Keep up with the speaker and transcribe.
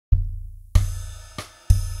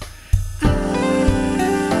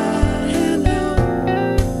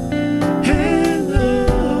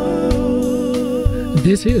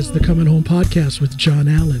This is the Coming Home Podcast with John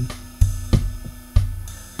Allen.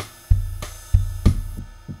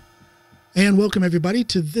 And welcome, everybody,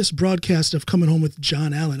 to this broadcast of Coming Home with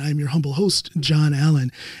John Allen. I'm your humble host, John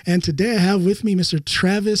Allen. And today I have with me Mr.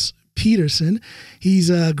 Travis Peterson. He's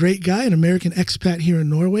a great guy, an American expat here in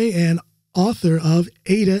Norway, and author of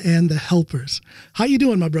Ada and the Helpers. How you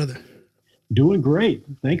doing, my brother? Doing great.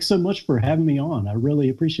 Thanks so much for having me on. I really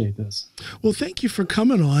appreciate this. Well, thank you for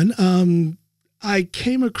coming on. I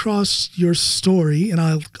came across your story, and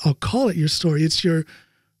I'll call it your story. It's your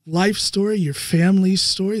life story, your family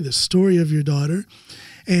story, the story of your daughter.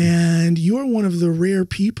 And you're one of the rare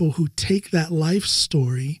people who take that life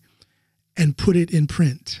story and put it in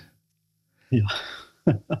print. Yeah.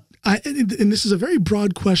 And this is a very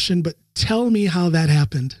broad question, but tell me how that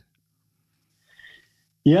happened.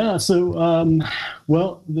 Yeah. So,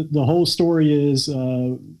 well, the whole story is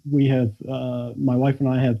we have, my wife and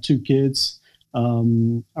I have two kids.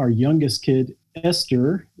 Our youngest kid,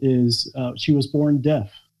 Esther, she was born deaf.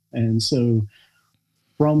 And so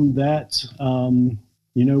from that,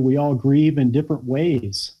 we all grieve in different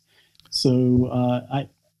ways. So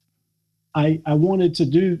I wanted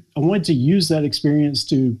to use that experience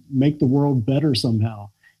to make the world better somehow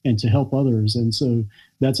and to help others. And so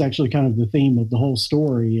that's actually kind of the theme of the whole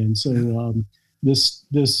story. And so this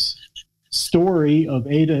story of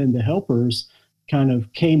Ada and the Helpers kind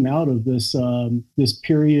of came out of this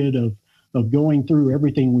period of going through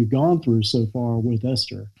everything we've gone through so far with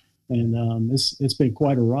Esther. And it's been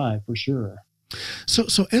quite a ride for sure.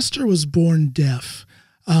 So Esther was born deaf.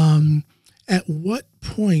 At what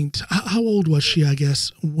point, how old was she, I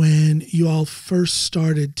guess, when you all first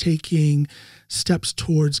started taking steps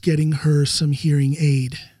towards getting her some hearing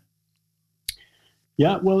aid?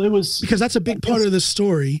 Yeah, well, it was... Because that's a big part of the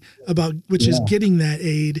story which is getting that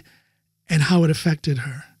aid and how it affected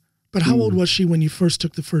her. But how old was she when you first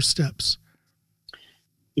took the first steps?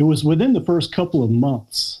 It was within the first couple of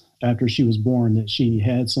months after she was born that she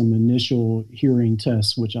had some initial hearing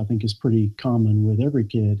tests, which I think is pretty common with every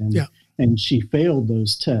kid. And she failed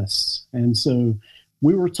those tests. And so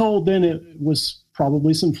we were told then it was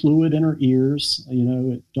probably some fluid in her ears,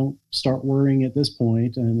 don't start worrying at this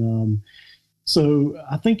point. And so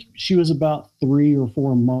I think she was about 3 or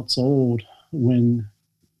 4 months old when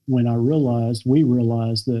we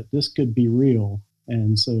realized that this could be real.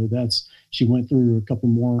 And so she went through a couple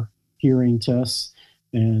more hearing tests.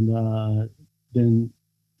 And then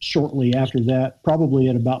shortly after that, probably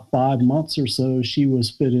at about 5 months or so, she was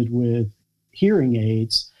fitted with hearing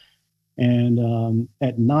aids. And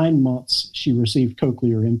at 9 months, she received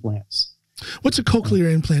cochlear implants. What's a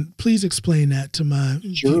cochlear implant? Please explain that to my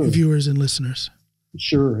viewers and listeners.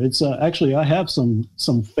 Sure. It's actually, I have some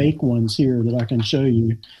fake ones here that I can show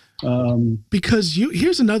you. Because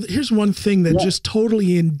here's one thing that just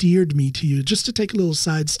totally endeared me to you, just to take a little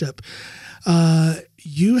sidestep.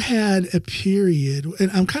 You had a period,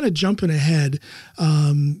 and I'm kind of jumping ahead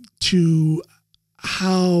to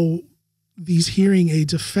how these hearing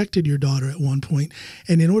aids affected your daughter at one point.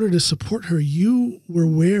 And in order to support her, you were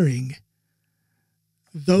wearing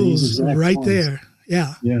those right ones. There.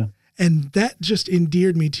 Yeah. Yeah. And that just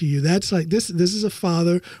endeared me to you. That's like, this is a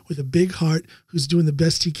father with a big heart who's doing the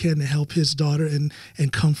best he can to help his daughter and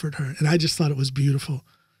comfort her. And I just thought it was beautiful.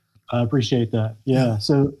 I appreciate that. Yeah.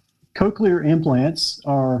 So cochlear implants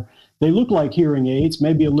they look like hearing aids,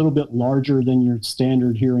 maybe a little bit larger than your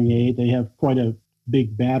standard hearing aid. They have quite a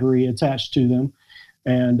big battery attached to them.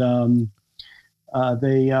 And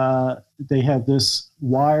they have this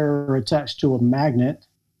wire attached to a magnet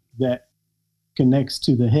that connects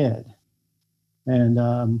to the head. And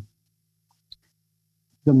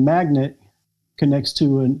the magnet connects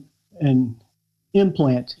to an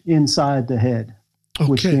implant inside the head,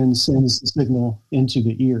 which then sends the signal into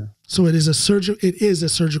the ear. So it is a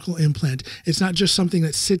surgical implant. It's not just something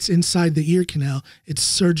that sits inside the ear canal. It's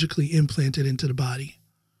surgically implanted into the body.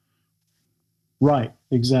 Right,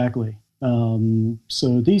 exactly.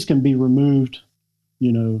 So these can be removed,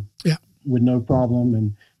 with no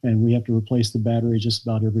problem. And we have to replace the battery just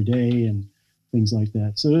about every day and things like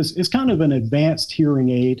that. So it's kind of an advanced hearing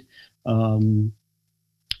aid. I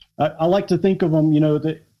like to think of them,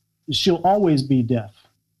 that she'll always be deaf.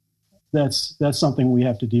 That's something we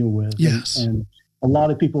have to deal with. Yes. And a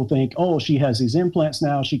lot of people think, oh, she has these implants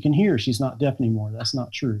now, she can hear, she's not deaf anymore. That's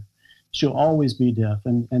not true. She'll always be deaf.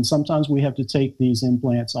 And sometimes we have to take these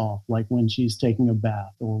implants off, like when she's taking a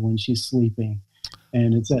bath or when she's sleeping.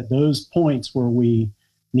 And it's at those points where we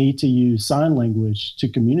need to use sign language to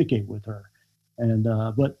communicate with her. And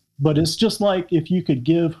but it's just like if you could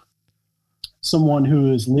give someone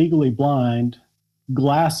who is legally blind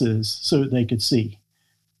glasses so that they could see.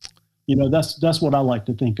 that's what I like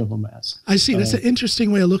to think of them as. I see. That's an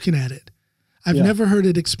interesting way of looking at it. I've never heard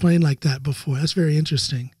it explained like that before. That's very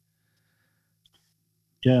interesting.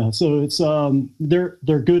 Yeah. So it's, they're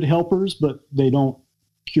good helpers, but they don't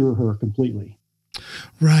cure her completely.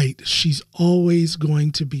 Right. She's always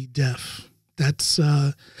going to be deaf. That's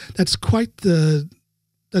quite the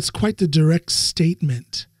direct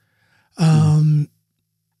statement. Do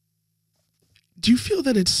you feel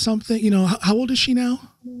that it's something, how old is she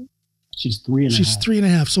now? She's 3.5. She's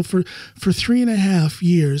 3.5. So for 3.5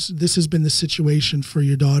 years, this has been the situation for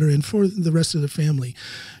your daughter and for the rest of the family.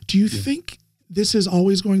 Do you think this is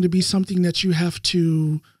always going to be something that you have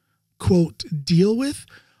to, quote, deal with?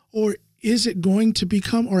 Or is it going to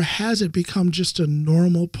become, or has it become just a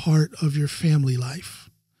normal part of your family life?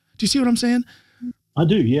 Do you see what I'm saying? I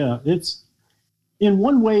do. Yeah. It's, in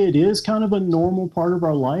one way, it is kind of a normal part of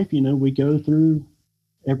our life. We go through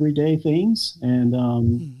everyday things, and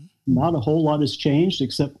not a whole lot has changed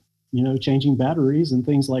except, changing batteries and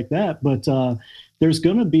things like that. But there's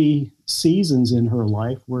going to be seasons in her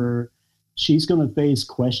life where she's going to face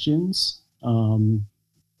questions.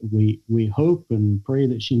 We hope and pray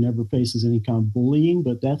that she never faces any kind of bullying,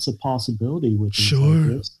 but that's a possibility with things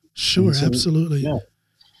like this. Sure, so, absolutely. Yeah.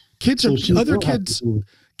 Kids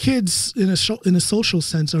in a social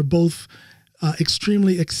sense are both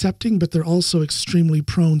extremely accepting, but they're also extremely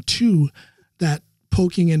prone to that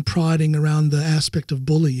poking and prodding around the aspect of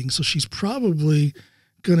bullying. So she's probably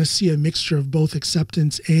going to see a mixture of both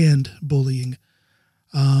acceptance and bullying.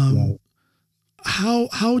 Right.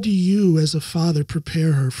 How do you as a father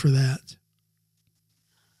prepare her for that?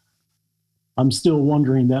 I'm still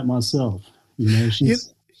wondering that myself.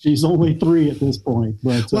 She's only 3 at this point,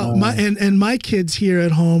 but my kids here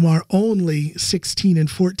at home are only 16 and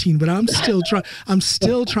 14, but I'm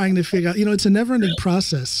still trying to figure out, it's a never ending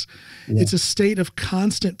process. Yeah. It's a state of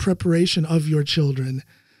constant preparation of your children.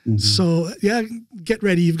 Mm-hmm. So get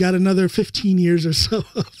ready. You've got another 15 years or so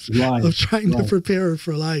of trying to prepare her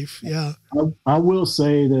for life. Yeah. I will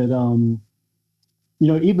say that,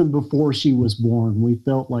 even before she was born, we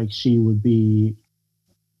felt like she would be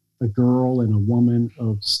a girl and a woman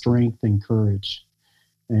of strength and courage.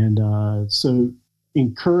 And so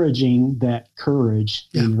encouraging that courage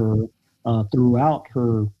in her throughout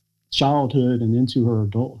her childhood and into her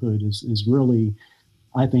adulthood is really,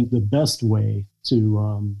 I think, the best way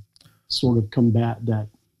to sort of combat that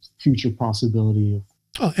future possibility of.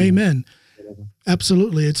 Oh, amen. Whatever.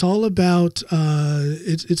 Absolutely. It's all about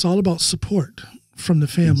it's all about support from the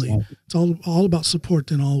family. Exactly. It's all about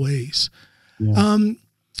support in all ways. Yeah.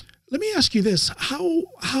 Let me ask you this: how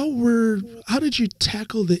did you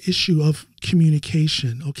tackle the issue of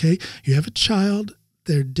communication? Okay, you have a child;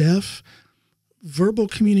 they're deaf. Verbal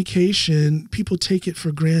communication, people take it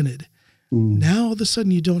for granted. Now all of a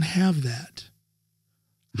sudden you don't have that.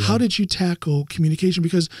 Yeah. How did you tackle communication?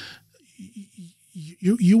 Because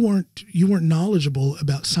you weren't knowledgeable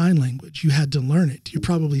about sign language. You had to learn it. You're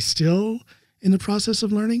probably still in the process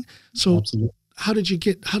of learning. So absolutely. How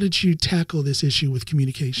did you tackle this issue with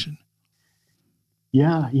communication?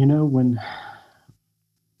 Yeah, when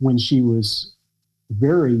she was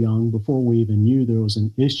very young, before we even knew there was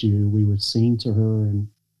an issue, we would sing to her and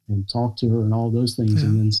talk to her and all those things. Yeah.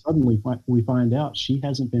 And then suddenly we find out she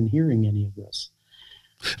hasn't been hearing any of this.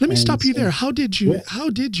 Let me stop you there. How did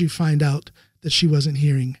you find out that she wasn't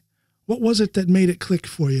hearing? What was it that made it click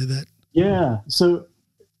for you? Yeah. So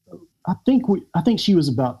I think she was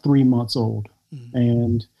about 3 months old.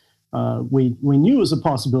 And we knew it was a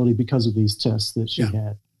possibility because of these tests that she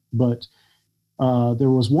had. But there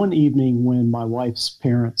was one evening when my wife's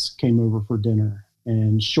parents came over for dinner.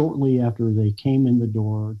 And shortly after they came in the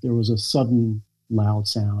door, there was a sudden loud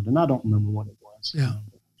sound. And I don't remember what it was. Yeah.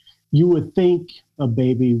 You would think a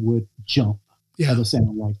baby would jump at a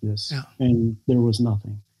sound like this. Yeah. And there was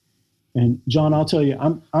nothing. And John, I'll tell you,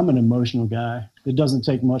 I'm an emotional guy. It doesn't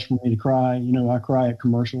take much for me to cry. I cry at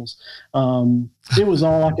commercials. It was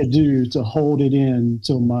all I could do to hold it in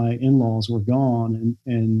till my in-laws were gone.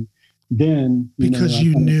 And then, because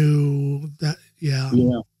you knew that, yeah,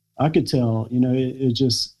 I could tell, it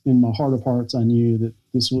just, in my heart of hearts, I knew that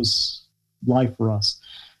this was life for us.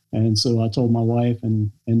 And so I told my wife,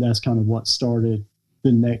 and that's kind of what started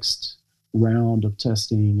the next round of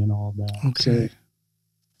testing and all of that. Okay.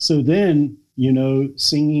 So then,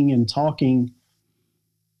 singing and talking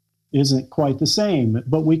isn't quite the same,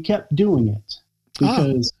 but we kept doing it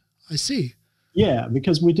because I see. Yeah,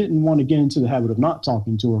 because we didn't want to get into the habit of not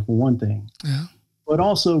talking to her, for one thing. Yeah. But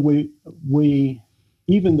also we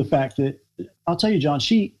even the fact that, I'll tell you, John,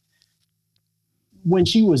 when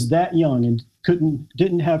she was that young and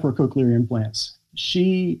didn't have her cochlear implants,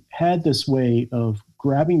 she had this way of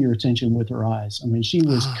grabbing your attention with her eyes. I mean, she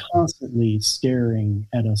was constantly staring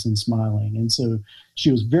at us and smiling. And so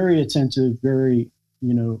she was very attentive, very,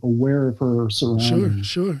 aware of her surroundings.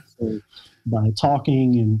 Sure. So by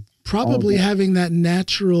talking and probably having that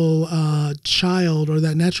natural child or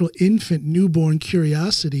that natural infant newborn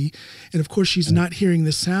curiosity. And of course, she's not hearing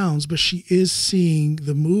the sounds, but she is seeing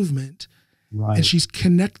the movement. Right. And she's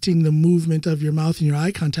connecting the movement of your mouth and your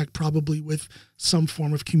eye contact probably with some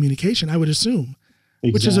form of communication, I would assume.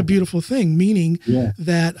 Exactly. Which is a beautiful thing, meaning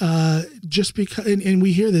that just because, and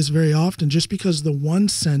we hear this very often, just because the one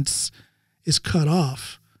sense is cut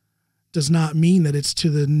off does not mean that it's to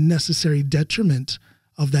the necessary detriment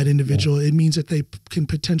of that individual. It means that they can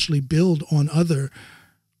potentially build on other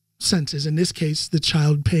senses. In this case, the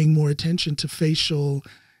child paying more attention to facial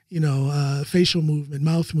movement,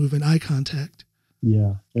 mouth movement, eye contact.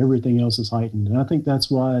 Yeah, everything else is heightened. And I think that's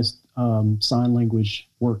why sign language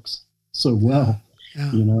works so well.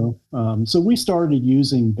 Yeah. So we started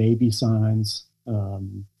using baby signs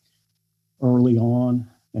early on,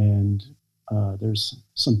 and there's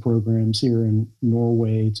some programs here in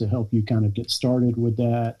Norway to help you kind of get started with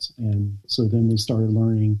that. And so then we started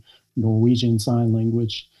learning Norwegian Sign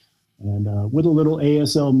Language, and with a little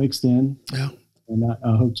ASL mixed in. Yeah. And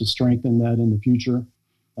I hope to strengthen that in the future.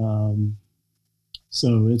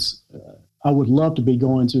 So it's, I would love to be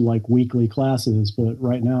going to like weekly classes, but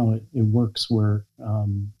right now it works where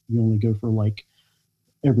you only go for like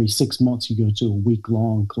every 6 months, you go to a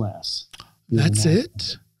week-long class. That's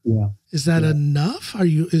it? Yeah. Is that enough?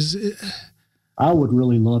 I would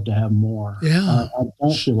really love to have more. Yeah. I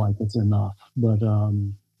don't feel like it's enough, but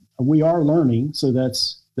we are learning, so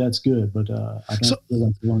that's good, but I don't feel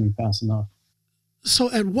like we're learning fast enough.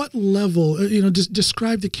 So at what level,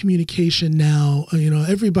 describe the communication now,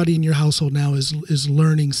 everybody in your household now is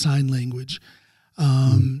learning sign language,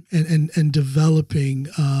 and developing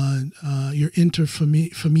your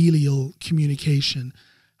interfamilial communication.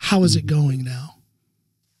 How is it going now?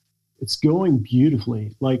 It's going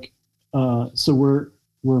beautifully. So we're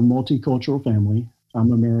a multicultural family.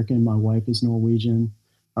 I'm American. My wife is Norwegian.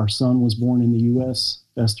 Our son was born in the U.S.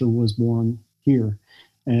 Esther was born here.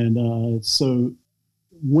 And so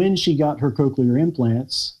when she got her cochlear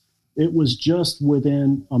implants, it was just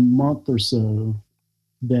within a month or so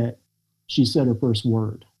that she said her first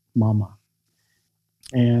word, mama.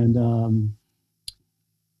 And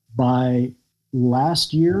by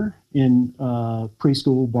last year in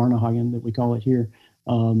preschool, Barnehagen, that we call it here,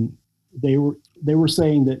 they were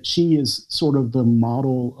saying that she is sort of the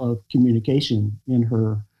model of communication in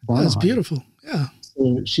her Barnehagen. That's beautiful. Yeah.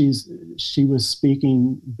 So she was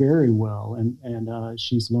speaking very well, and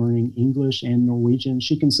she's learning English and Norwegian.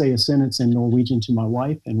 She can say a sentence in Norwegian to my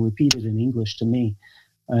wife and repeat it in English to me.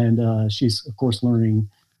 And she's, of course, learning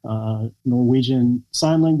Norwegian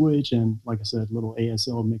Sign Language and, like I said, little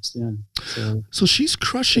ASL mixed in. So she's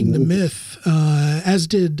crushing the myth, as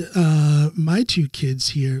did my two kids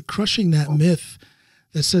here, crushing that myth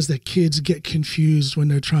that says that kids get confused when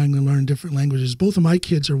they're trying to learn different languages. Both of my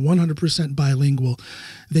kids are 100% bilingual.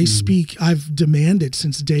 They speak, I've demanded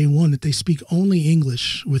since day one that they speak only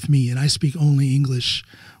English with me, and I speak only English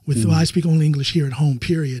I speak only English here at home,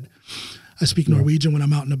 period. I speak Norwegian when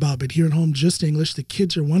I'm out and about, but here at home, just English. The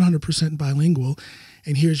kids are 100% bilingual.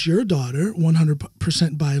 And here's your daughter,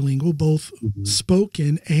 100% bilingual, both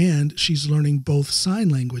spoken, and she's learning both sign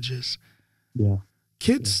languges. Yeah.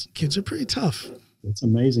 Kids are pretty tough. It's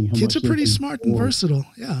amazing how kids are pretty smart and versatile.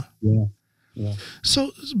 Yeah. Yeah. Yeah.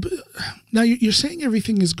 So now you're saying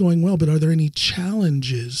everything is going well, but are there any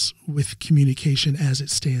challenges with communication as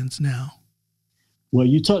it stands now? Well,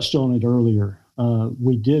 you touched on it earlier.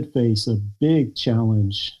 We did face a big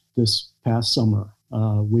challenge this past summer.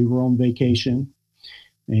 We were on vacation,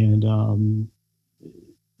 and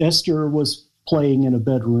Esther was playing in a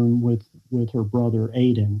bedroom with her brother,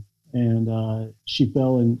 Aiden, and she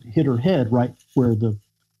fell and hit her head right where the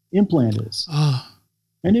implant is.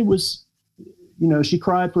 And it was, she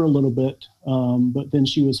cried for a little bit, but then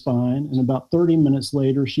she was fine. And about 30 minutes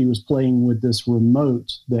later, she was playing with this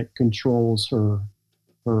remote that controls her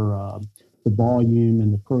the volume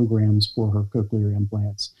and the programs for her cochlear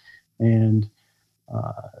implants. And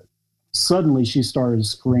suddenly she started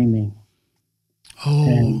screaming.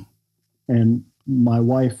 And my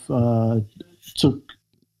wife took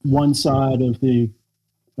one side of the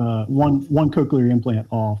one cochlear implant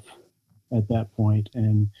off at that point,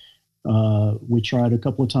 and we tried a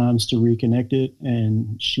couple of times to reconnect it,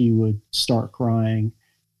 and she would start crying,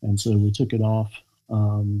 and so we took it off.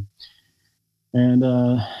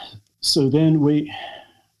 So then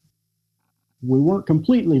we weren't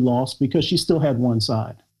completely lost because she still had one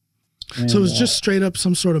side. And, so it was just straight up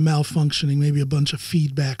some sort of malfunctioning, maybe a bunch of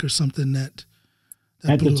feedback or something that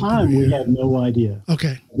at the time we had no idea.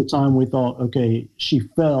 Okay. At the time we thought, okay, she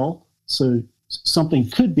fell, so something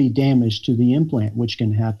could be damaged to the implant, which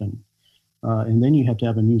can happen. And then you have to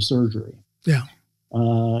have a new surgery. Yeah.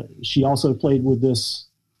 She also played with this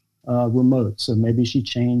remote. So maybe she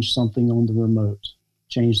changed something on the remote,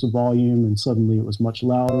 changed the volume, and suddenly it was much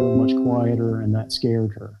louder, much quieter, and that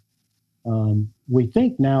scared her. We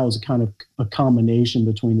think now is a kind of a combination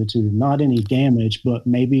between the two. Not any damage, but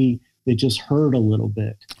maybe it just hurt a little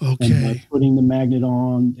bit. Okay. And by putting the magnet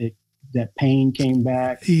on, that pain came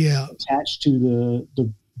back. Yeah. Attached to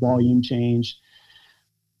the volume change.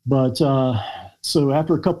 But so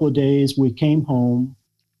after a couple of days, we came home,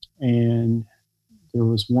 and there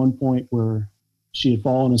was one point where she had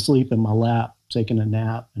fallen asleep in my lap, taking a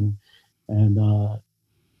nap, and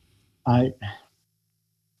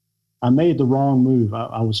I made the wrong move.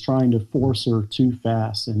 I was trying to force her too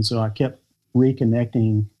fast, and so I kept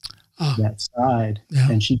reconnecting that side,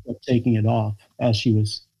 and she kept taking it off as she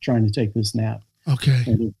was trying to take this nap. Okay.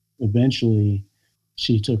 And eventually,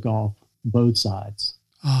 she took off both sides.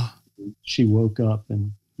 She woke up,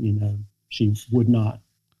 and she would not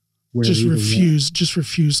wear just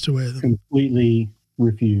refused to wear them. Completely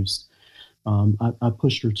refused. I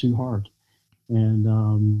pushed her too hard,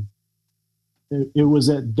 and it was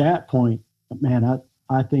at that point, man,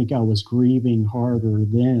 I think I was grieving harder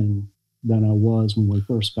then than I was when we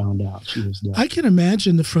first found out she was dead. I can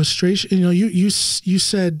imagine the frustration. You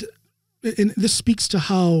said, and this speaks to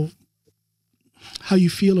how you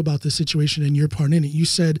feel about the situation and your part in it. You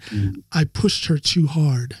said, I pushed her too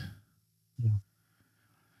hard. Yeah.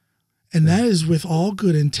 And that is with all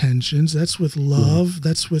good intentions. That's with love. Yeah.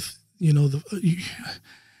 That's with,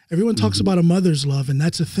 everyone talks about a mother's love, and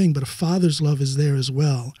that's a thing, but a father's love is there as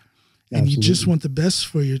well. And Absolutely. You just want the best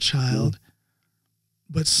for your child. Yeah.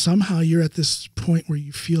 But somehow you're at this point where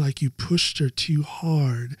you feel like you pushed her too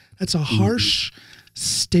hard. That's a harsh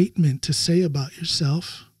statement to say about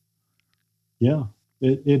yourself. Yeah,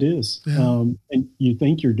 it is. Yeah. And you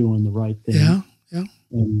think you're doing the right thing. Yeah, yeah.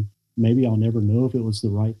 And maybe I'll never know if it was the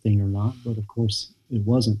right thing or not, but of course it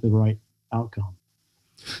wasn't the right outcome.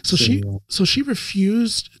 So she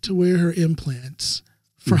refused to wear her implants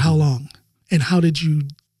for how long? And how did you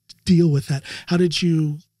deal with that? How did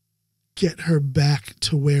you get her back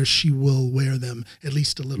to where she will wear them at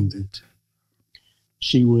least a little bit?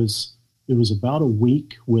 It was about a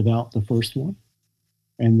week without the first one,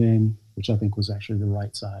 and then, which I think was actually the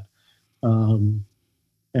right side. And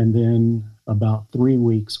then about 3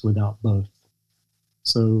 weeks without both.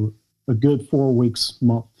 So a good 4 weeks,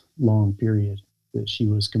 month long period that she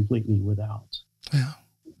was completely without. Yeah.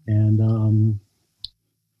 And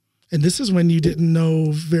this is when you didn't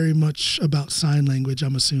know very much about sign language,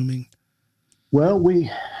 I'm assuming. Well, we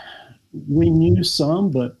knew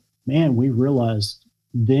some, but man, we realized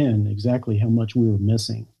then exactly how much we were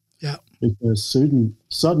missing. Yeah. Because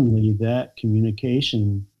suddenly that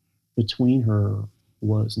communication between her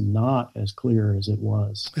was not as clear as it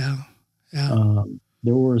was. Yeah. Yeah.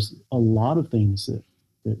 There was a lot of things that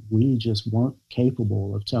we just weren't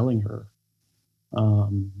capable of telling her.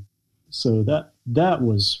 So that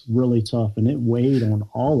was really tough, and it weighed on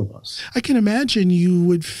all of us. I can imagine you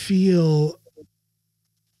would feel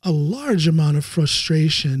a large amount of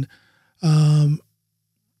frustration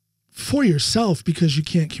for yourself because you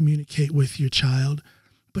can't communicate with your child,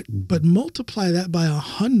 but multiply that by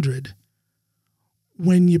 100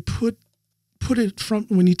 when you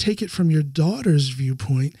when you take it from your daughter's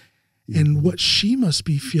viewpoint and what she must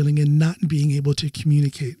be feeling and not being able to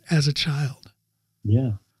communicate as a child.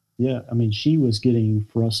 Yeah. Yeah. I mean, she was getting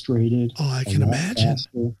frustrated. Oh, I can imagine.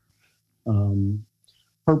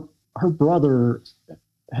 Her brother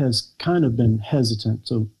has kind of been hesitant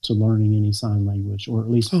to learning any sign language, or at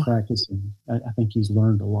least practicing. I think he's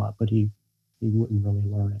learned a lot, but he wouldn't really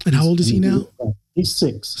learn it. And how old is he now? He's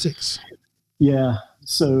 6. 6. Yeah.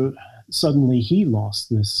 So suddenly he lost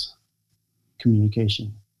this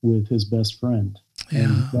communication with his best friend. Yeah.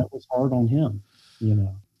 And that was hard on him,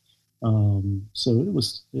 so it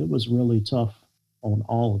was really tough on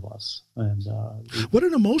all of us. And what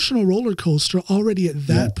an emotional roller coaster already at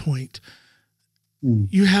that point.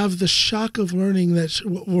 You have the shock of learning that,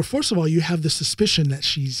 well, first of all, you have the suspicion that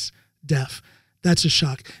she's deaf. That's a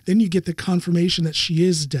shock. Then you get the confirmation that she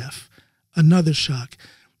is deaf. Another shock.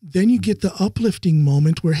 Then you get the uplifting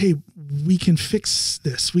moment where, hey, we can fix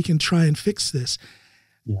this. We can try and fix this.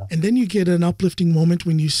 Yeah. And then you get an uplifting moment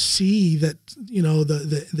when you see that,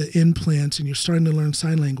 the implants and you're starting to learn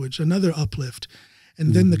sign language, another uplift.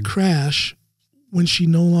 And then the crash, when she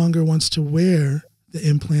no longer wants to wear the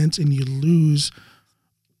implants and you lose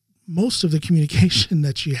most of the communication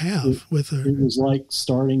that you have with her. It was like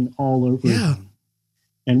starting all over again.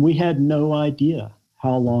 And we had no idea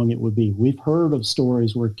how long it would be. We've heard of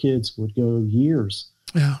stories where kids would go years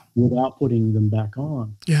without putting them back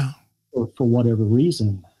on for whatever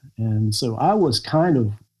reason. And so I was kind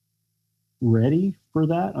of ready for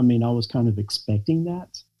that. I mean, I was kind of expecting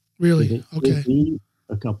that. Really? Okay. Be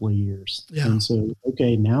a couple of years. Yeah. And so,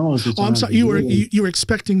 okay, now is the time. I'm sorry. You were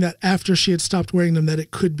expecting that after she had stopped wearing them, that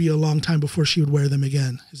it could be a long time before she would wear them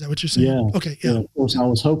again. Is that what you're saying? Yeah. Okay. Yeah. Of course, I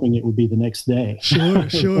was hoping it would be the next day.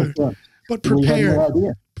 Sure. But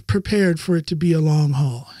prepared for it to be a long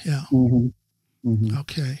haul. Yeah. Mm-hmm. Mm-hmm.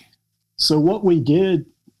 Okay. So what we did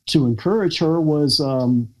to encourage her was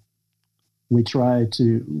we tried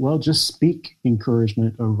to, just speak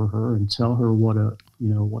encouragement over her and tell her what a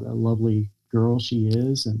lovely girl she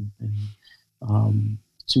is. And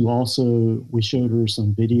to also, we showed her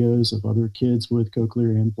some videos of other kids with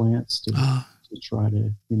cochlear implants to try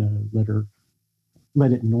to,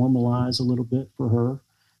 let it normalize a little bit for her.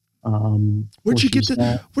 Where'd you get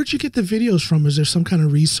the videos from? Is there some kind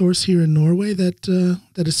of resource here in Norway that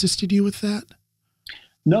assisted you with that?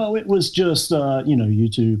 No, it was just,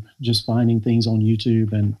 YouTube, just finding things on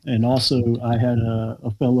YouTube. And also I had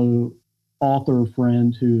a fellow author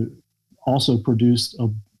friend who also produced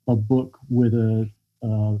a book with a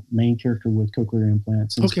main character with cochlear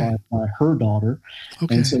implants inspired by her daughter.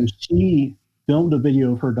 Okay. And so she filmed a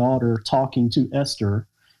video of her daughter talking to Esther.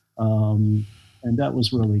 And that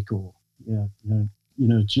was really cool. Yeah.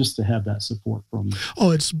 Just to have that support from.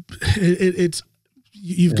 Oh, it's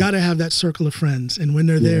you've got to have that circle of friends, and when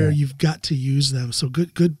they're there, you've got to use them. So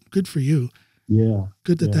good for you. Yeah.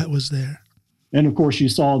 Good that was there. And of course you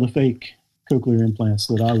saw the fake cochlear implants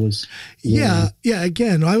that I was. Yeah.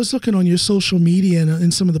 Again, I was looking on your social media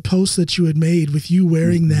and some of the posts that you had made with you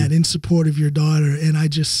wearing that in support of your daughter. And I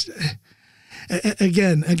just,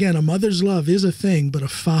 again, a mother's love is a thing, but a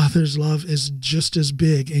father's love is just as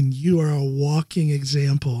big. And you are a walking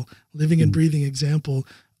example, living and breathing example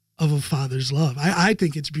of a father's love. I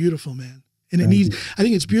think it's beautiful, man. And I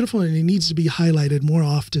think it's beautiful, and it needs to be highlighted more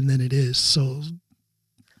often than it is. So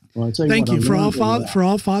thank you for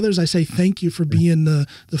all fathers. I say thank you for being the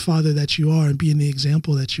father that you are and being the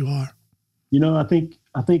example that you are. I think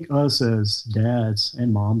us as dads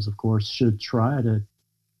and moms, of course, should try to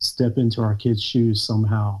step into our kids' shoes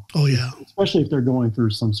somehow. Oh yeah. Especially if they're going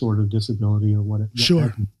through some sort of disability or whatever.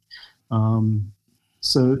 Sure.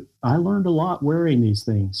 So I learned a lot wearing these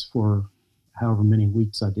things for however many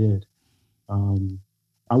weeks I did.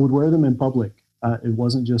 I would wear them in public. It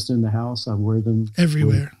wasn't just in the house. I wear them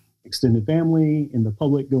everywhere. Extended family, in the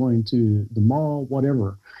public, going to the mall,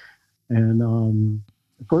 whatever. And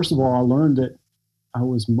first of all, I learned that I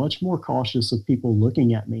was much more cautious of people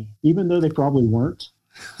looking at me, even though they probably weren't.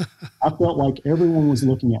 I felt like everyone was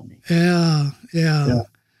looking at me. Yeah.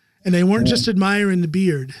 And they weren't just admiring the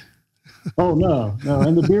beard. Oh no.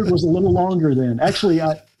 And the beard was a little longer then. Actually,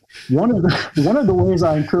 one of the ways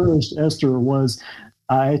I encouraged Esther was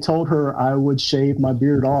I told her I would shave my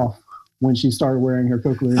beard off when she started wearing her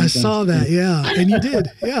cochlear implants. I saw that, and you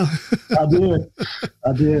did, yeah.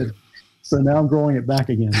 I did. So now I'm growing it back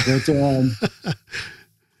again. But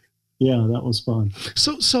yeah, that was fun.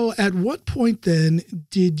 So at what point then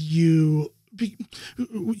did you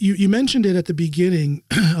mentioned it at the beginning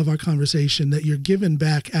of our conversation that you're giving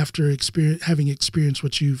back after having experienced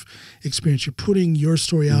what you've experienced. You're putting your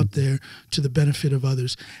story out there to the benefit of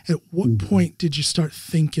others. At what point did you start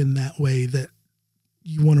thinking that way, that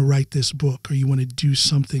you want to write this book or you want to do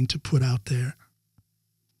something to put out there?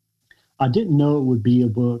 I didn't know it would be a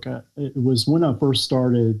book. It was when I first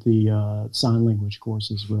started the sign language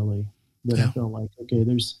courses, really, that I felt like, okay,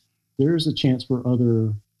 there's a chance for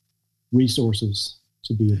other resources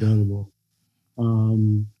to be available.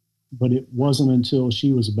 But it wasn't until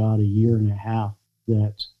she was about a year and a half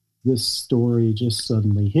that this story just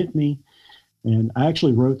suddenly hit me. And I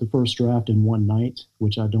actually wrote the first draft in one night,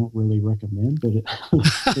 which I don't really recommend, but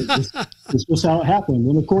it's just how it happened.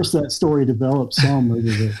 And of course that story developed some over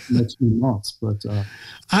the next few months, but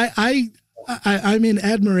I'm in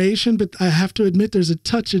admiration, but I have to admit there's a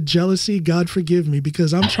touch of jealousy. God forgive me,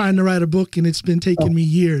 because I'm trying to write a book and it's been taking me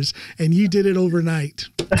years, and you did it overnight.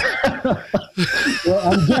 Well,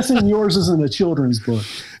 I'm guessing yours isn't a children's book.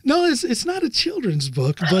 No, it's not a children's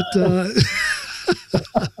book, but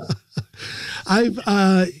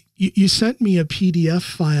you sent me a PDF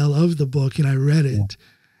file of the book and I read it,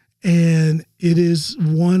 and it is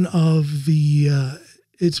one of the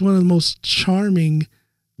most charming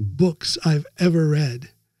books I've ever read.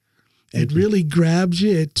 It really grabs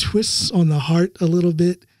you. It twists on the heart a little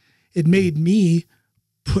bit. It made me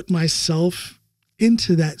put myself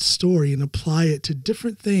into that story and apply it to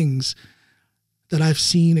different things that I've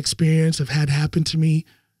seen, experienced, have had happen to me,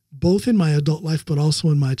 both in my adult life, but also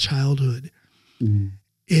in my childhood. Mm.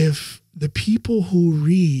 If the people who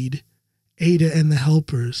read Ada and the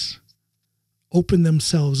Helpers open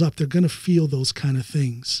themselves up, they're going to feel those kind of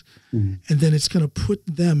things. Mm. And then it's going to put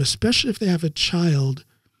them, especially if they have a child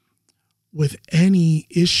with any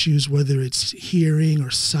issues, whether it's hearing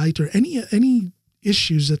or sight or any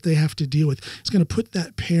issues that they have to deal with, it's going to put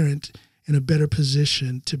that parent in a better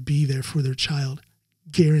position to be there for their child.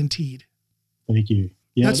 Guaranteed. Thank you.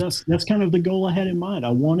 Yeah, that's kind of the goal I had in mind.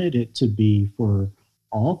 I wanted it to be for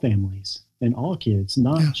all families and all kids,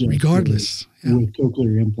 not just regardless with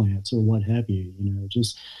cochlear implants or what have you,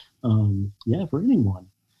 just, for anyone.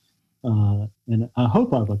 And I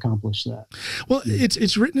hope I've accomplished that. Well,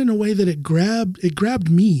 it's written in a way that it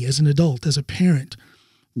grabbed me as an adult, as a parent,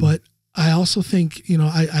 but I also think,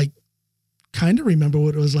 I kind of remember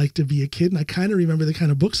what it was like to be a kid, and I kind of remember the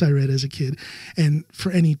kind of books I read as a kid. And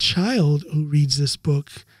for any child who reads this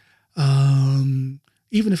book,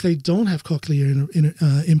 even if they don't have cochlear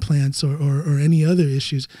implants or any other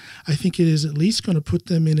issues, I think it is at least going to put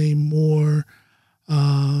them in a more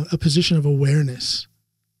a position of awareness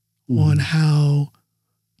on how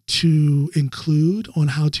to include, on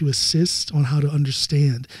how to assist, on how to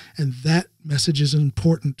understand. And that message is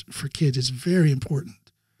important for kids. It's very important.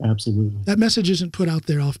 Absolutely. That message isn't put out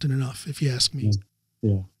there often enough, if you ask me.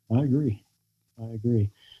 Yeah, I agree.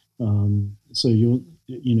 So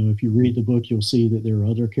if you read the book, you'll see that there are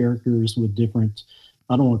other characters with different,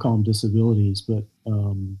 I don't want to call them disabilities, but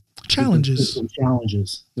challenges.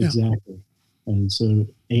 Challenges, exactly. Yeah. And so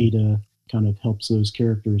Ada kind of helps those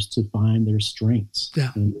characters to find their strengths.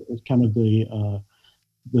 Yeah. And it's kind of the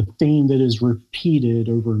theme that is repeated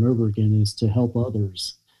over and over again is to help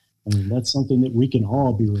others. And that's something that we can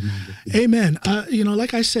all be reminded of. Amen.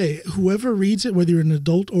 Like I say, whoever reads it, whether you're an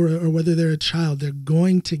adult or whether they're a child, they're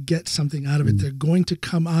going to get something out of it. They're going to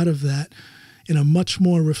come out of that in a much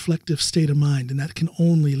more reflective state of mind. And that can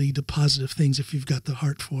only lead to positive things if you've got the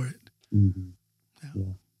heart for it. Mm-hmm.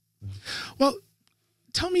 Yeah. Well,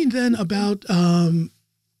 tell me then about,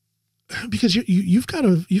 because you've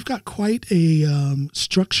got quite a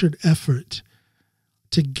structured effort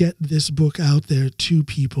to get this book out there to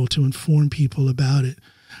people, to inform people about it.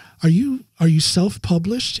 Are you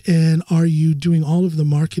self-published, and are you doing all of the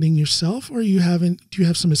marketing yourself, or do you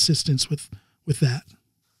have some assistance with that?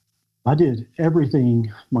 I did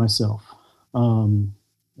everything myself. And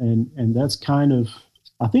that's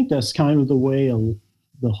I think that's kind of the way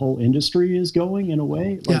the whole industry is going in a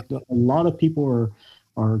way. Like a lot of people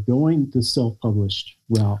are going the self-published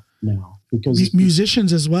route now. Because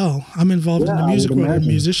musicians as well. I'm involved in the music world, and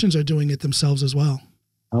musicians are doing it themselves as well.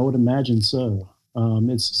 I would imagine so.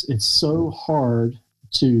 It's so hard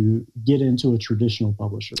to get into a traditional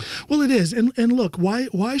publisher. Well, it is. And look,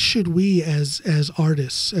 why should we as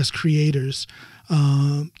artists, as creators,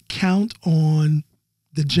 count on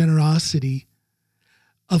the generosity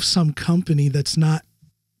of some company that's not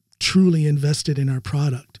truly invested in our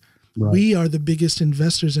product? Right. We are the biggest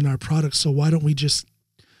investors in our product, so why don't we just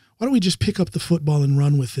pick up the football and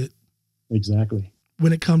run with it? Exactly.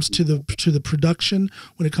 When it comes to the production,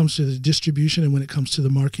 when it comes to the distribution, and when it comes to the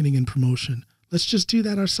marketing and promotion, let's just do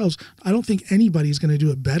that ourselves. I don't think anybody's going to do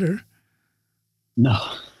it better. No.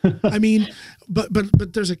 I mean,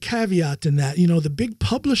 but there's a caveat in that. The big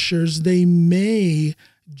publishers, they may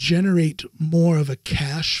generate more of a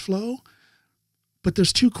cash flow, but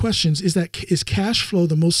there's two questions. Is cash flow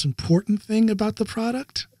the most important thing about the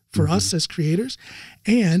product for us as creators?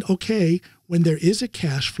 And when there is a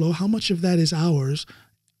cash flow, how much of that is ours,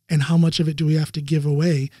 and how much of it do we have to give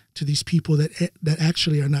away to these people that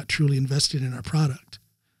actually are not truly invested in our product?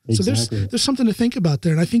 Exactly. So there's something to think about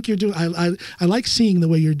there, and I think you're doing. I like seeing the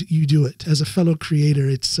way you do it as a fellow creator.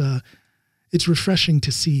 It's refreshing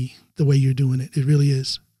to see the way you're doing it. It really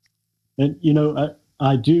is. And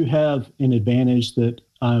I do have an advantage that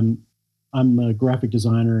I'm a graphic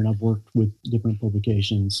designer, and I've worked with different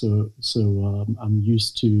publications. So I'm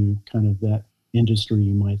used to kind of that industry,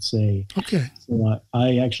 you might say. Okay. So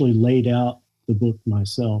I actually laid out the book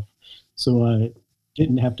myself. So I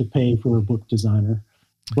didn't have to pay for a book designer,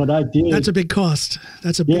 but I did. That's a big cost.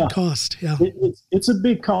 That's a big cost. Yeah. It's a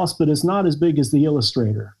big cost, but it's not as big as the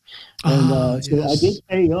illustrator. And so I did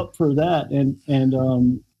pay up for that.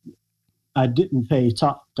 And I didn't pay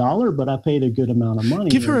top dollar, but I paid a good amount of money.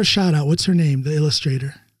 Give her a shout out. What's her name, the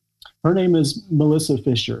illustrator? Her name is Melissa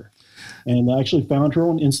Fisher. and I actually found her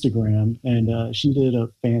on Instagram, and she did a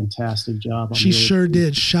fantastic job. She sure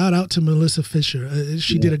did. Shout out to Melissa Fisher.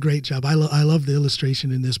 She did a great job. I love the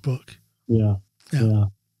illustration in this book. Yeah.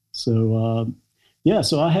 So,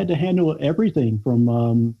 so I had to handle everything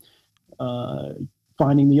from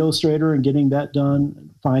finding the illustrator and getting that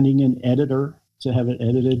done, finding an editor to have it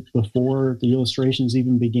edited before the illustrations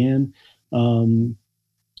even began.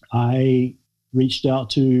 I reached out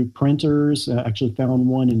to printers. I actually found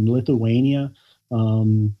one in Lithuania.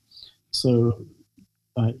 I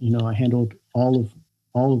handled all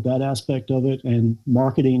of that aspect of it. And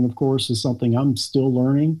marketing, of course, is something I'm still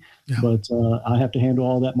learning, but I have to handle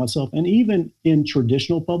all that myself. And even in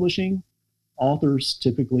traditional publishing, authors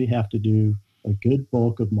typically have to do a good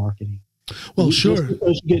bulk of marketing. Well, sure. Just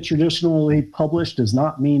because you get traditionally published does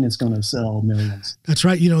not mean it's going to sell millions. That's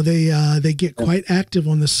right. They get quite active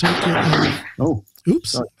on the circuit.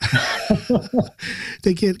 Oops.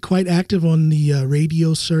 They get quite active on the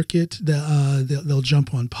radio circuit. They'll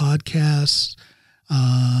jump on podcasts,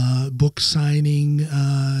 book signing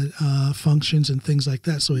functions, and things like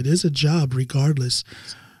that. So it is a job regardless.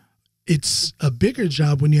 It's a bigger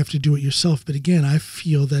job when you have to do it yourself. But again, I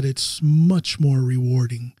feel that it's much more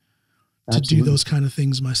rewarding to do those kind of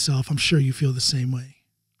things myself. I'm sure you feel the same way.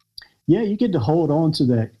 Yeah, you get to hold on to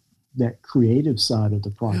that creative side of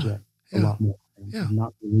the project a lot more. And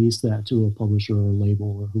not release that to a publisher or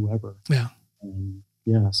label or whoever.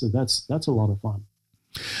 So that's a lot of fun.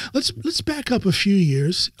 Let's back up a few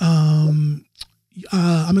years. I'm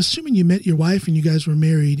assuming you met your wife and you guys were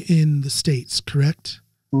married in the States, correct?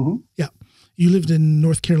 Mm-hmm. Yeah. You lived in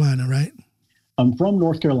North Carolina, right? I'm from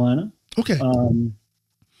North Carolina. Okay.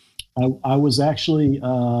 I was actually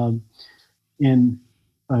in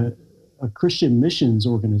a Christian missions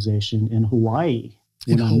organization in Hawaii.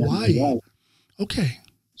 In Hawaii. Okay.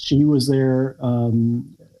 She was there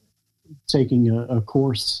taking a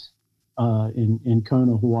course in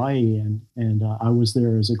Kona, Hawaii, and I was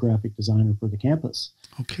there as a graphic designer for the campus.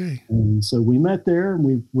 Okay. And so we met there,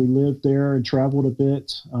 and we lived there and traveled a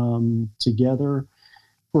bit together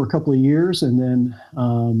for a couple of years, and then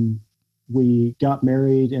we got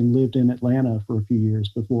married and lived in Atlanta for a few years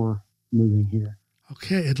before moving here.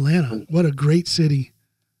 Okay, Atlanta. What a great city.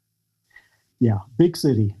 Yeah, big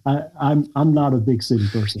city. I'm not a big city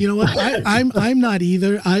person. You know what? I'm not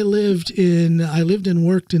either. I lived and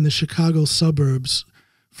worked in the Chicago suburbs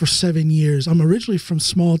for 7 years. I'm originally from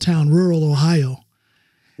small town, rural Ohio.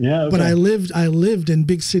 Yeah, okay. But I lived in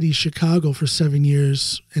big city Chicago for 7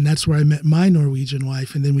 years, and that's where I met my Norwegian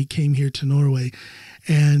wife, and then we came here to Norway.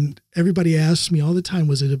 And everybody asks me all the time,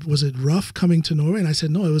 was it rough coming to Norway? And I said,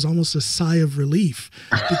 no, it was almost a sigh of relief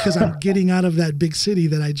because I'm getting out of that big city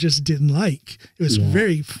that I just didn't like. It was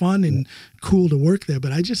very fun and cool to work there,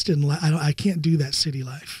 but I just didn't like. I can't do that city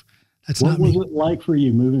life. That's not me. What was it like for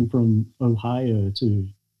you moving from Ohio to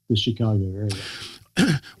the Chicago area?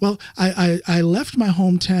 Well, I left my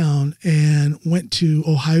hometown and went to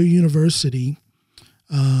Ohio University,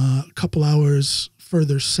 a couple hours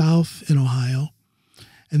further south in Ohio.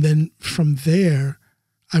 And then from there,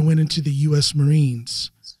 I went into the U.S.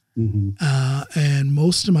 Marines. Mm-hmm. And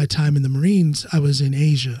most of my time in the Marines, I was in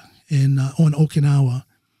Asia, on Okinawa.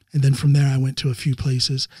 And then from there, I went to a few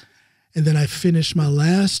places. And then I finished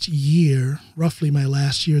roughly my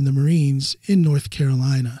last year in the Marines in North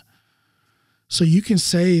Carolina. So you can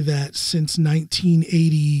say that since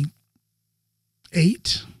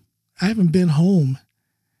 1988, I haven't been home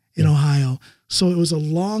in Ohio. So it was a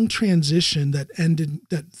long transition that ended,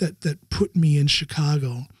 that put me in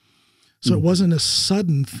Chicago. So it wasn't a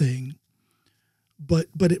sudden thing, but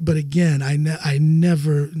again, I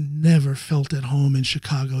never felt at home in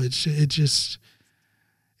Chicago. It just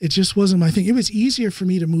wasn't my thing. It was easier for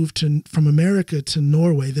me to move from America to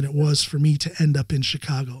Norway than it was for me to end up in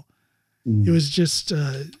Chicago. It was just,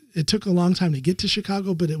 it took a long time to get to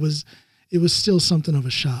Chicago, but it was still something of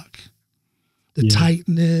a shock. The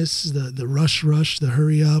tightness, the rush, the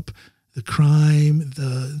hurry up, the crime,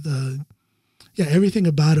 everything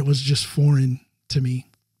about it was just foreign to me.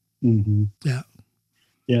 Mm-hmm. Yeah.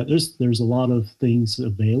 Yeah. There's a lot of things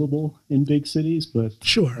available in big cities, but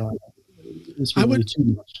sure. It's really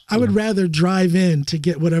too much. I would rather drive in to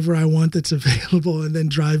get whatever I want that's available and then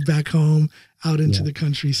drive back home out into the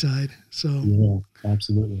countryside. So yeah,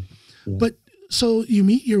 absolutely. Yeah. But so you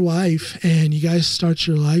meet your wife and you guys start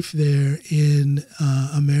your life there in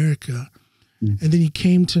America. Mm-hmm. And then you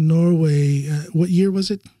came to Norway. What year was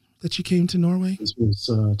it that you came to Norway? This was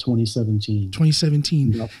 2017.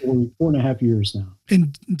 2017. About 4.5 years now.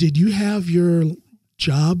 And did you have your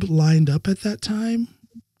job lined up at that time?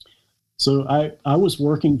 So I was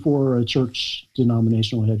working for a church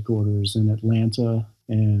denominational headquarters in Atlanta,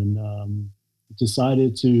 and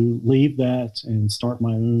decided to leave that and start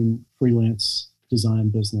my own freelance design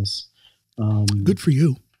business. Good for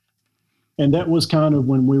you. And that was kind of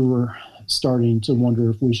when we were starting to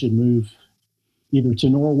wonder if we should move either to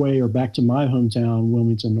Norway or back to my hometown,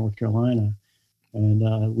 Wilmington, North Carolina.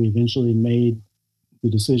 And we eventually made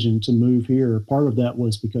the decision to move here. Part of that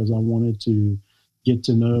was because I wanted to get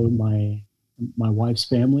to know my wife's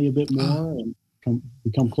family a bit more and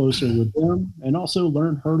become closer with them, and also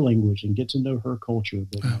learn her language and get to know her culture a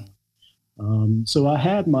bit more. So I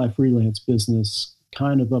had my freelance business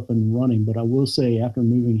kind of up and running, but I will say after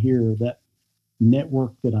moving here, that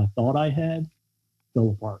network that I thought I had fell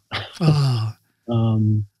apart.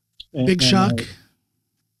 Big shock.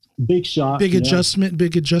 Big shock. Big adjustment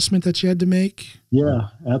that you had to make. Yeah,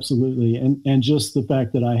 absolutely. And just the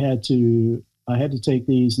fact that I had to take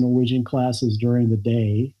these Norwegian classes during the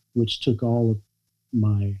day, which took all of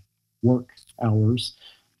my work hours.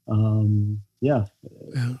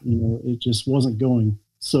 It just wasn't going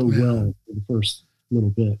so well for the first little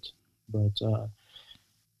bit. But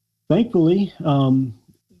thankfully,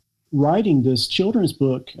 writing this children's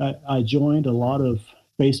book, I joined a lot of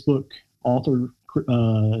Facebook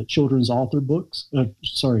children's author books.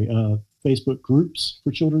 Facebook groups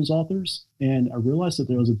for children's authors, and I realized that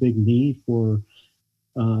there was a big need for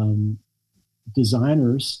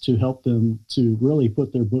designers to help them to really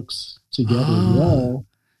put their books together well,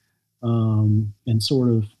 and sort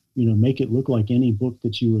of make it look like any book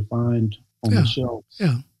that you would find on the shelves.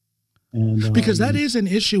 Yeah, and because that is an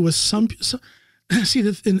issue with some see,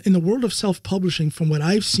 in the world of self-publishing, from what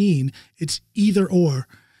I've seen, it's either or.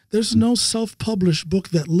 There's no self-published book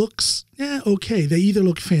that looks okay. They either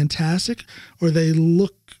look fantastic or they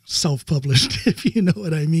look self-published, if you know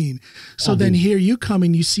what I mean. So then here you come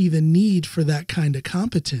and you see the need for that kind of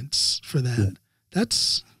competence for that. Yeah.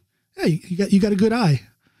 That's, you got a good eye.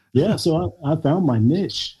 Yeah, so I found my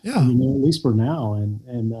niche. Yeah, at least for now, and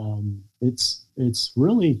it's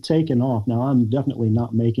really taken off. Now I'm definitely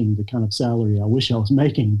not making the kind of salary I wish I was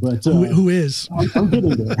making, but who is? I'm getting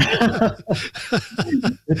there.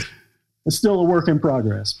 It's still a work in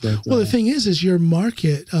progress. But well, the thing is your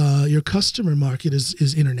market, your customer market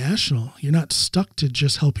is international. You're not stuck to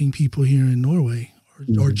just helping people here in Norway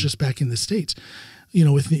or just back in the States.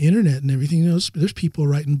 With the internet and everything, there's people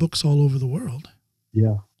writing books all over the world.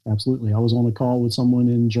 Yeah. Absolutely. I was on a call with someone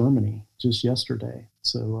in Germany just yesterday.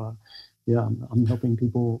 So, I'm helping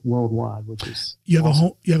people worldwide, which is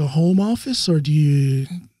awesome. You have a home office, or do you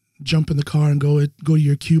jump in the car and go to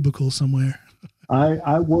your cubicle somewhere?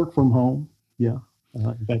 I work from home. Yeah.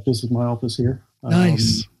 In fact, this is my office here.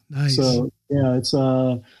 Nice. So it's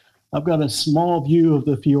I've got a small view of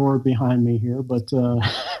the fjord behind me here, but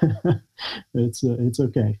it's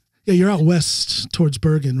okay. Yeah, you're out west towards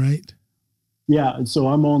Bergen, right? Yeah, and so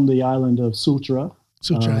I'm on the island of Sotra,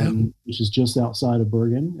 which is just outside of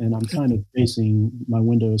Bergen, and I'm kind of my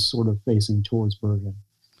window is sort of facing towards Bergen.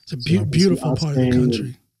 It's a beautiful part of the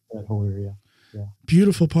country. That whole area, yeah.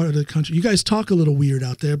 Beautiful part of the country. You guys talk a little weird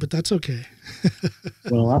out there, but that's okay.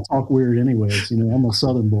 Well, I talk weird anyways. I'm a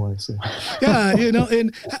Southern boy, so. Yeah,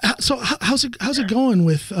 and so how's it going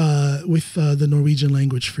with the Norwegian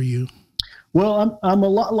language for you? Well, I'm a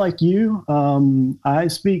lot like you. I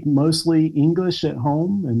speak mostly English at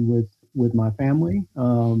home and with my family.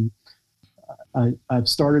 I've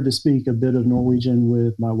started to speak a bit of Norwegian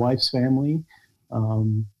with my wife's family.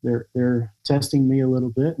 They're testing me a little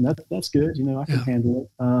bit, and that's good. I can handle it.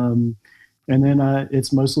 And then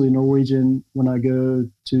it's mostly Norwegian when I go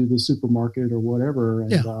to the supermarket or whatever.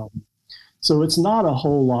 And so it's not a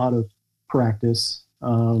whole lot of practice.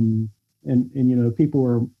 And people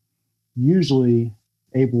are usually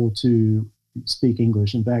able to speak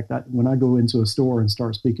English. In fact, when I go into a store and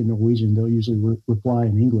start speaking Norwegian, they'll usually reply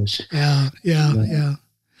in English. Yeah.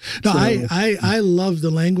 No, so, I love the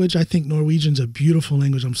language. I think Norwegian's a beautiful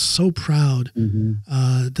language. I'm so proud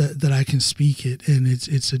that I can speak it, and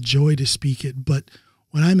it's a joy to speak it. But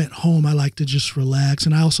when I'm at home, I like to just relax,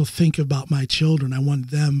 and I also think about my children. I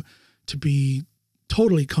want them to be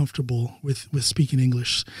totally comfortable with speaking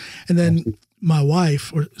English. And then my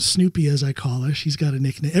wife, or Snoopy as I call her, she's got a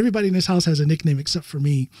nickname. Everybody in this house has a nickname except for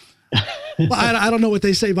me. Well, I don't know what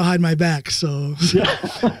they say behind my back. So,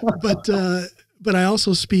 but I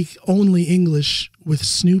also speak only English with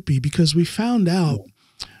Snoopy, because we found out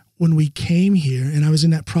when we came here, and I was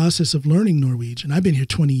in that process of learning Norwegian. I've been here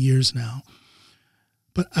 20 years now,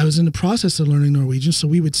 but I was in the process of learning Norwegian. So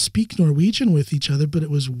we would speak Norwegian with each other, but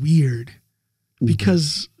it was weird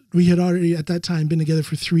because we had already at that time been together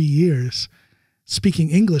for 3 years. speaking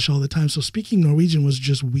English all the time. So speaking Norwegian was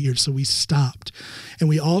just weird. So we stopped. And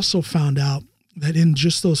we also found out that in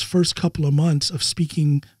just those first couple of months of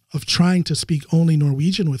trying to speak only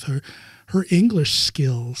Norwegian with her, her English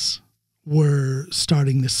skills were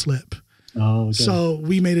starting to slip. Oh, okay. So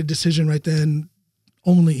we made a decision right then,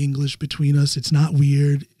 only English between us. It's not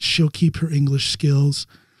weird. She'll keep her English skills,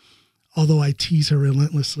 although I tease her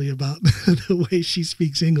relentlessly about the way she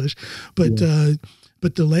speaks English. But the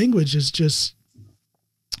language is just,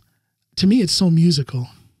 to me, it's so musical.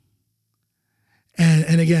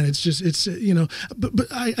 And again, it's you know, but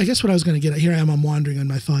I guess what I was going to get at, here I am, I'm wandering on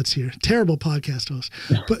my thoughts here. Terrible podcast host.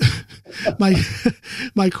 But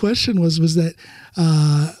my question was that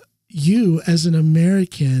you, as an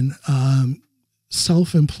American,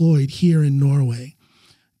 self-employed here in Norway,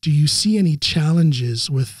 do you see any challenges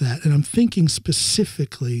with that? And I'm thinking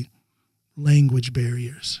specifically language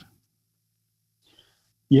barriers.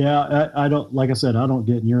 Yeah, I don't, like I said, I don't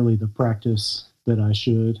get nearly the practice that I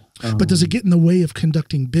should. But does it get in the way of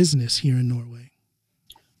conducting business here in Norway?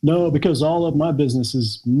 No, because all of my business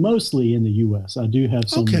is mostly in the U.S. I do have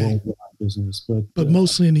some worldwide business, but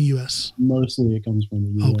mostly in the U.S. Mostly it comes from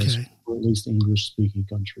the U.S., okay. or at least English-speaking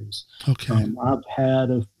countries. Okay. I've had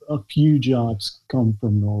a few jobs come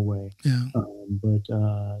from Norway, yeah.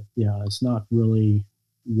 It's not really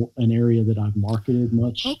an area that I've marketed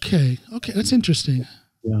much. Okay, that's interesting.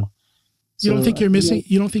 Yeah. You don't think you're missing?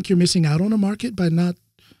 You don't think you're missing out on a market by not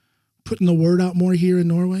putting the word out more here in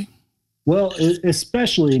Norway? Well,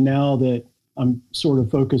 especially now that I'm sort of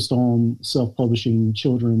focused on self-publishing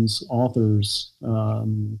children's authors.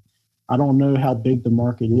 I don't know how big the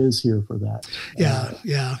market is here for that.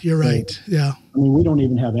 Yeah, you're right. Yeah. I mean, we don't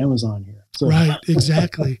even have Amazon here. So, right.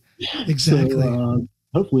 Exactly. So,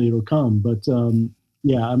 hopefully it'll come, but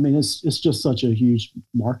I mean, it's just such a huge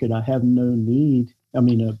market. I have no need. I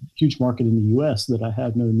mean, a huge market in the U.S. that I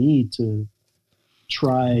have no need to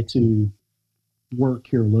try to work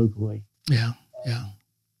here locally. Yeah.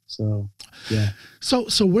 So, yeah.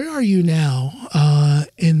 So where are you now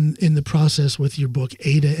in the process with your book,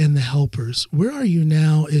 Ada and the Helpers? Where are you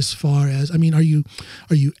now as far as, I mean, are you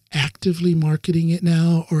actively marketing it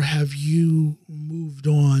now, or have you moved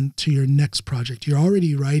on to your next project? You're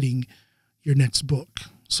already writing your next book.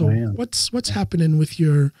 So what's happening with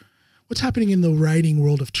what's happening in the writing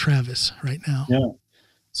world of Travis right now? Yeah.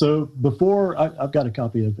 So before, I've got a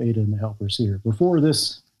copy of Ada and the Helpers here. Before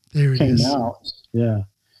this came out, yeah.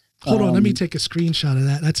 Hold on, let me take a screenshot of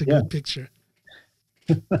that. That's a good picture.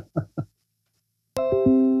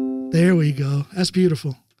 There we go. That's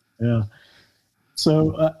beautiful. Yeah.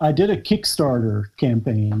 So I did a Kickstarter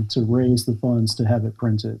campaign to raise the funds to have it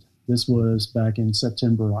printed. This was back in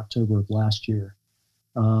September, October of last year.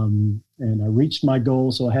 And I reached my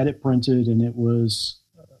goal, so I had it printed, and it was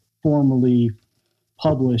formally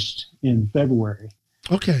published in February.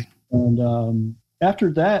 Okay. And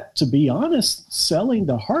after that, to be honest, selling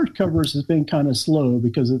the hardcovers has been kind of slow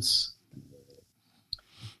because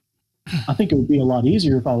I think it would be a lot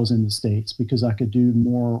easier if I was in the States, because I could do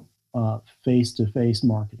more face-to-face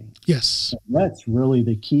marketing. Yes. And that's really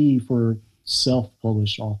the key for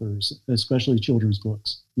self-published authors, especially children's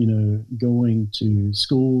books, going to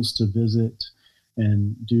schools to visit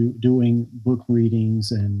and doing book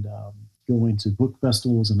readings and going to book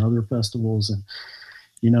festivals and other festivals. And,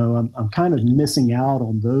 I'm kind of missing out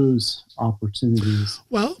on those opportunities.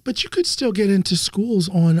 Well, but you could still get into schools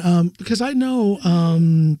on, because I know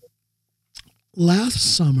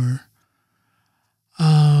last summer,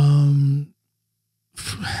 I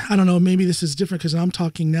don't know, maybe this is different because I'm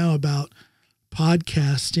talking now about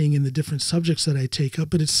podcasting and the different subjects that I take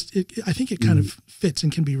up, but I think it kind of fits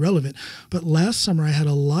and can be relevant. But last summer I had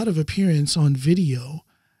a lot of appearance on video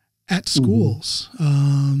at schools,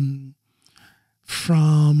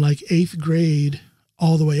 from like 8th grade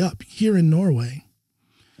all the way up here in Norway.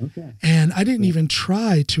 Okay. And I didn't even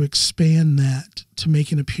try to expand that to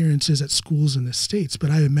making appearances at schools in the States,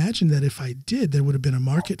 but I imagine that if I did, there would have been a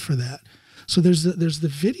market for that. So there's the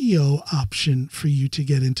video option for you to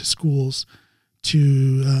get into schools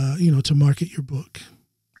to to market your book.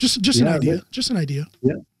 Just an idea. Just an idea.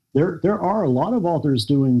 Yeah. There are a lot of authors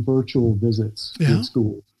doing virtual visits in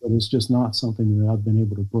schools, but it's just not something that I've been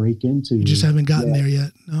able to break into. You just haven't gotten there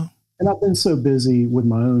yet. No. And I've been so busy with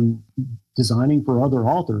my own designing for other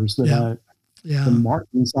authors that the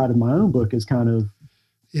marketing side of my own book is kind of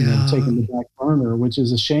taking the back burner, which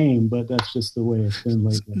is a shame, but that's just the way it's been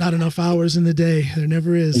lately. Not enough hours in the day. There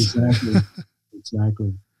never is.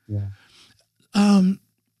 Exactly. Yeah.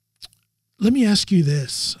 Let me ask you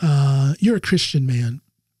this. You're a Christian man.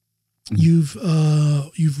 You've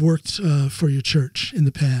worked for your church in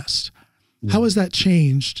the past. Yeah. How has that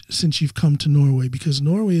changed since you've come to Norway? Because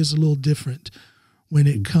Norway is a little different when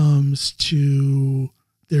it comes to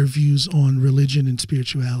their views on religion and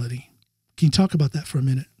spirituality. Can you talk about that for a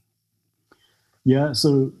minute? Yeah.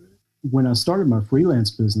 So when I started my freelance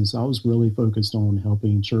business, I was really focused on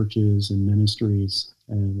helping churches and ministries.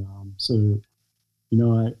 And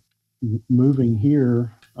moving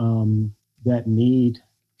here, that need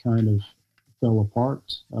kind of fell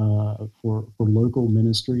apart for local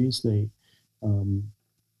ministries.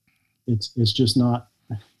 It's just not,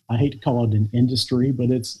 I hate to call it an industry, but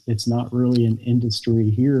it's not really an industry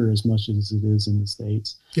here as much as it is in the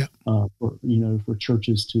States. Yeah. For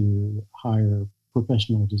churches to hire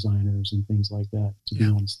professional designers and things like that to be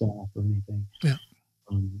on staff or anything. Yeah.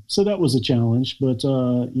 So that was a challenge, but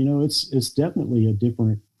it's definitely a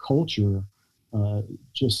different culture,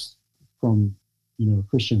 just from a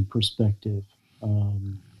Christian perspective.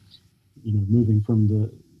 Moving from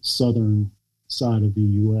the southern side of the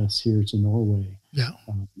U.S. here to Norway. Yeah.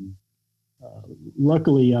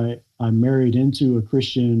 Luckily, I married into a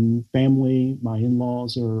Christian family. My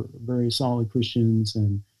in-laws are very solid Christians,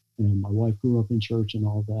 and my wife grew up in church and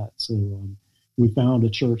all that. So we found a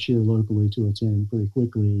church here locally to attend pretty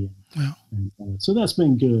quickly. So that's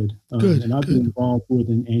been good. And I've been involved with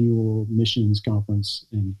an annual missions conference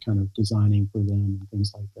and kind of designing for them and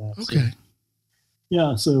things like that. Okay.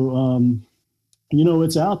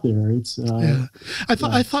 It's out there. It's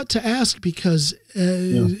I thought to ask because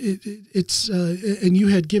it's and you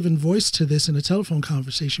had given voice to this in a telephone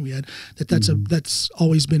conversation we had that's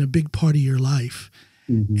always been a big part of your life.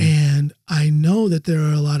 Mm-hmm. And I know that there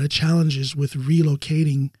are a lot of challenges with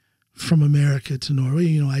relocating from America to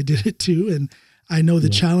Norway. I did it too, and I know the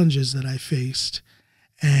challenges that I faced.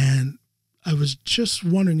 And I was just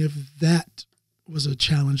wondering if that was a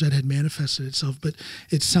challenge that had manifested itself, but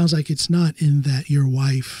it sounds like it's not, in that your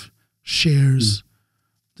wife shares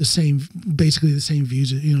basically the same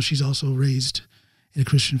views. She's also raised in a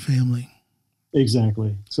Christian family.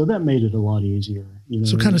 Exactly. So that made it a lot easier.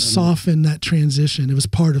 So kind of soften that transition. It was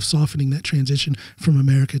part of softening that transition from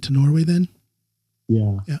America to Norway then?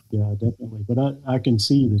 Yeah, definitely. But I can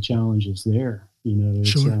see the challenges there.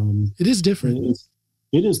 Sure. It is different.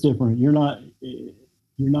 It is different. You're not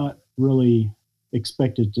really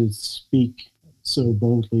expected to speak so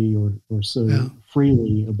boldly or so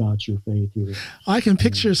freely about your faith here. I can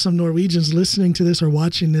picture some Norwegians listening to this or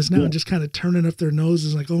watching this now and just kind of turning up their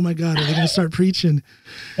noses like, oh my God, are they going to start preaching?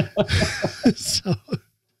 So,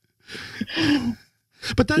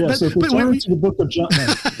 but to the book of John.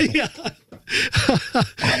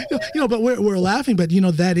 But we're laughing, but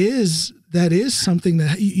that is something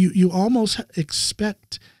that you almost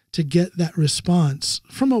expect to get that response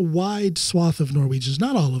from a wide swath of Norwegians,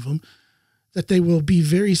 not all of them, that they will be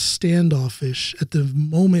very standoffish at the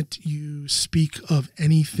moment you speak of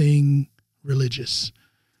anything religious,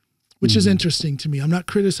 which is interesting to me. I'm not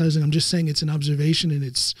criticizing. I'm just saying it's an observation, and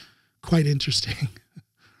it's quite interesting.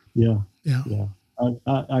 Yeah.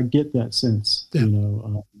 I get that sense. Yeah.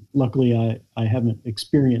 Luckily, I haven't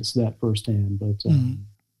experienced that firsthand, but I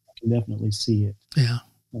can definitely see it. Yeah.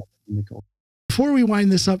 In the culture. Before we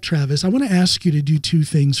wind this up, Travis, I want to ask you to do two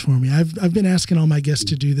things for me. I've been asking all my guests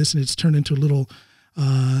to do this, and it's turned into a little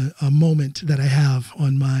a moment that I have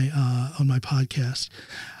on my podcast.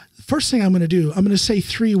 The first thing I'm going to do, I'm going to say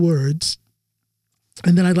 3 words,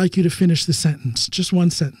 and then I'd like you to finish the sentence, just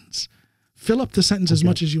one sentence. Fill up the sentence as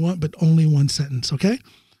much as you want, but only one sentence, okay?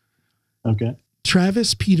 Okay.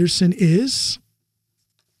 Travis Peterson is?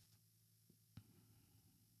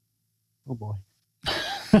 Oh, boy.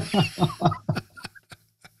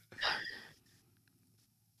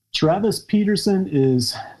 Travis Peterson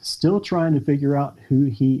is still trying to figure out who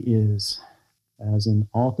he is as an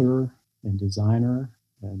author and designer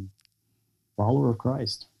and follower of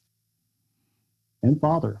Christ and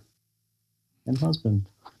father and husband.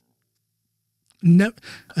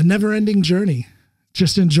 A never-ending journey.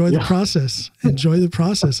 Just enjoy the process. Enjoy the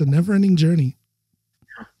process. A never-ending journey.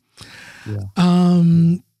 Yeah.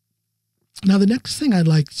 Now, the next thing I'd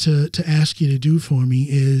like to ask you to do for me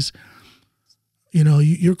is,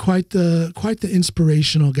 you're quite the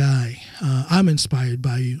inspirational guy. I'm inspired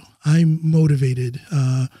by you. I'm motivated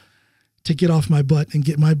to get off my butt and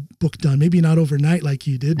get my book done. Maybe not overnight like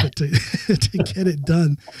you did, but to get it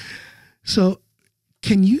done. So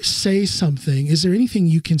can you say something? Is there anything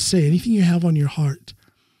you can say, anything you have on your heart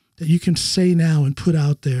that you can say now and put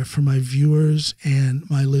out there for my viewers and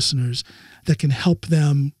my listeners that can help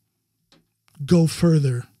them go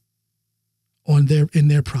further in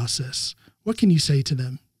their process? What can you say to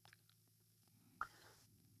them?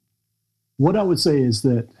 What I would say is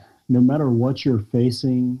that no matter what you're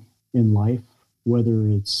facing in life, whether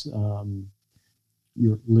it's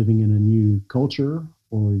you're living in a new culture,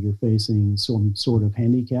 or you're facing some sort of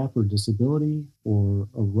handicap or disability, or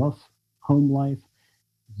a rough home life,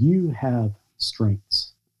 you have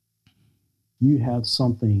strengths. You have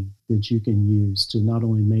something that you can use to not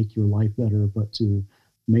only make your life better, but to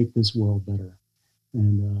make this world better.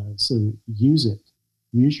 And so use it.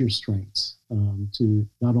 Use your strengths to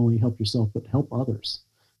not only help yourself, but help others.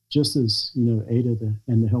 Just as, Ada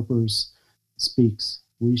and the Helpers speaks,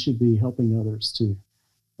 we should be helping others too.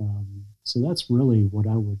 So that's really what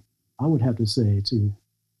I would have to say to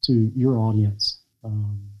your audience.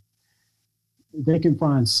 They can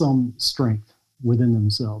find some strength within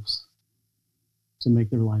themselves to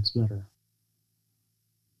make their lives better.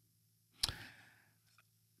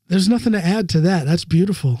 There's nothing to add to that. That's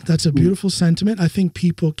beautiful. That's a beautiful sentiment. I think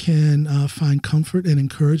people can find comfort and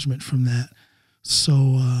encouragement from that.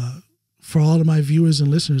 So for all of my viewers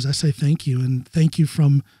and listeners, I say thank you, and thank you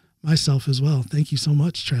from myself as well. Thank you so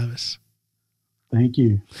much, Travis. Thank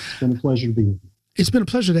you. It's been a pleasure to be with you. It's been a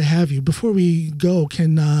pleasure to have you. Before we go,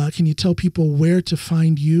 can you tell people where to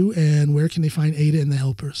find you and where can they find Ada and the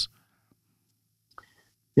Helpers?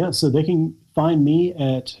 Yeah, so they can find me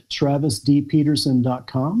at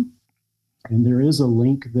travisdpeterson.com, and there is a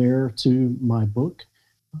link there to my book,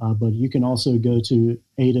 but you can also go to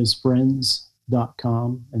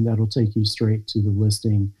adasfriends.com, and that'll take you straight to the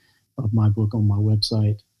listing of my book on my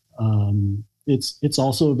website. It's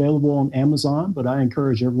also available on Amazon, but I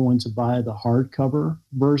encourage everyone to buy the hardcover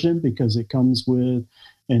version because it comes with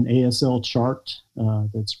an ASL chart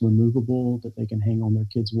that's removable that they can hang on their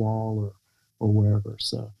kid's wall or wherever.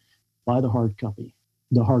 So buy the hardcover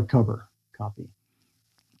copy.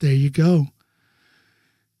 There you go.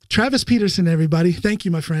 Travis Peterson, everybody. Thank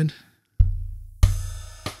you, my friend.